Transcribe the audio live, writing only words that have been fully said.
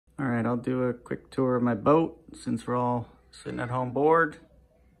All right, I'll do a quick tour of my boat since we're all sitting at home bored.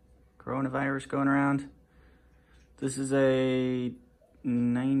 Coronavirus going around. This is a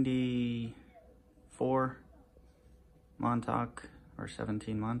 94 Montauk or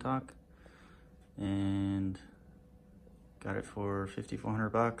 17 Montauk, and got it for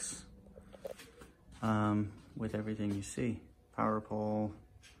 $5,400 with everything you see. Power pole,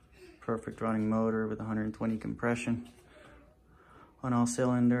 perfect running motor with 120 compression on all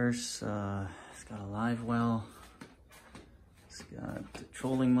cylinders. It's got a live well. It's got the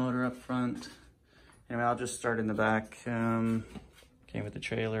trolling motor up front. Anyway, I'll just start in the back. Came with the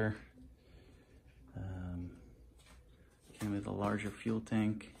trailer. Came with a larger fuel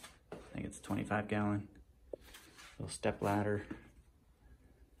tank. I think it's 25 gallon. Little step ladder.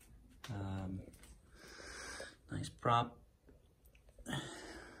 Nice prop.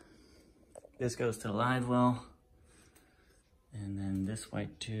 This goes to the live well. And then this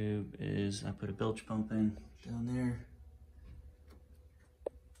white tube is, I put a bilge pump in down there.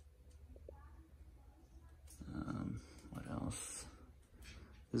 What else?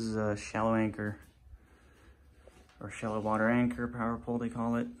 This is a shallow anchor, or shallow water anchor, power pole they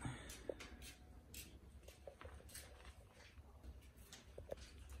call it.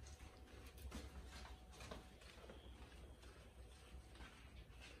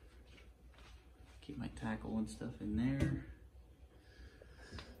 Keep my tackle and stuff in there.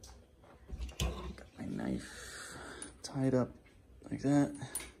 Got my knife tied up like that.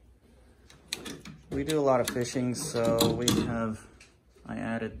 We do a lot of fishing, so I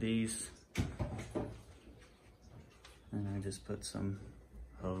added these. And I just put some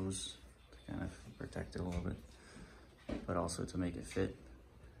hose to kind of protect it a little bit, but also to make it fit.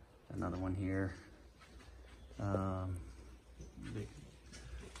 Another one here. Big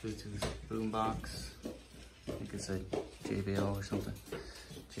Bluetooth boom box. I think it's a JBL or something.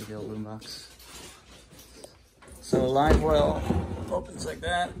 JBL boom box. So live well opens like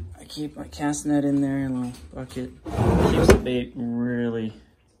that. I keep my cast net in there, a little bucket. Keeps the bait really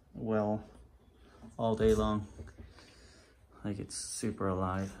well all day long. Like it's super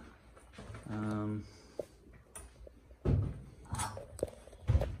alive. I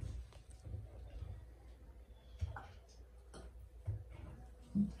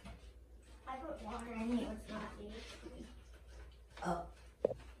put water in it, it's not big. Oh.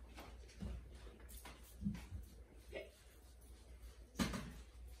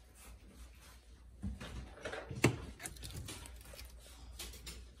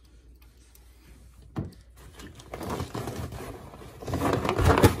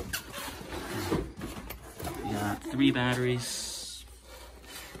 Got 3 batteries,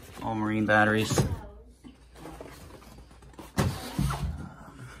 all marine batteries. I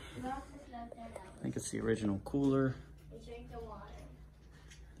think it's the original cooler.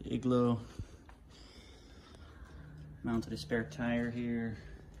 The Igloo. Mounted a spare tire here.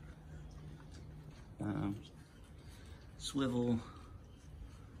 Swivel.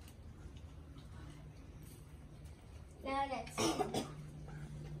 Now next.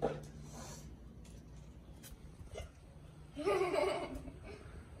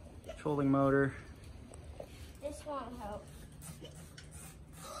 Trolling motor. This won't help.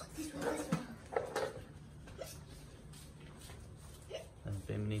 A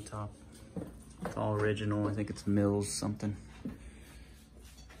bimini top. It's all original. I think it's Mills something.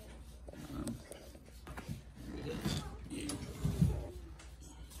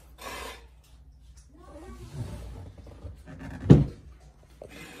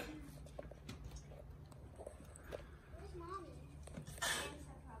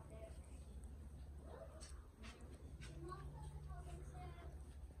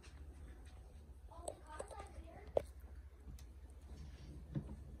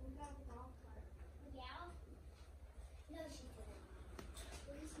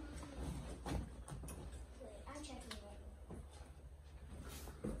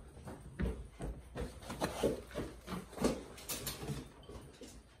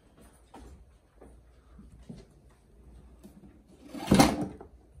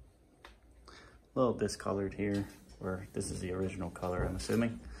 A little discolored here, or this is the original color, I'm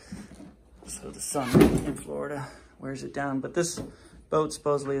assuming. So the sun in Florida wears it down, but this boat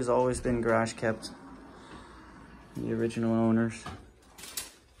supposedly has always been garage kept. The original owners.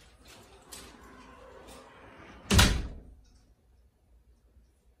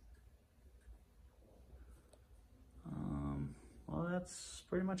 Well, that's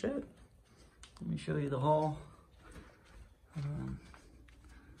pretty much it. Let me show you the hull.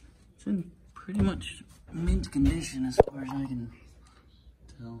 It's in pretty much mint condition as far as I can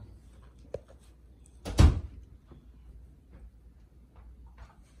tell.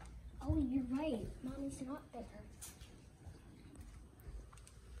 you're right. Mommy's not there.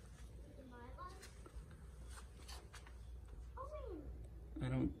 I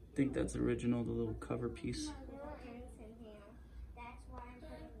don't think that's original, the little cover piece. That's why I'm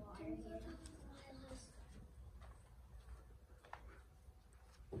putting water here.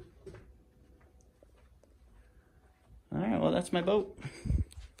 Alright, well that's my boat.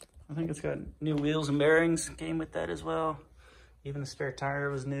 I think it's got new wheels and bearings, came with that as well. Even the spare tire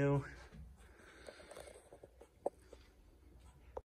was new.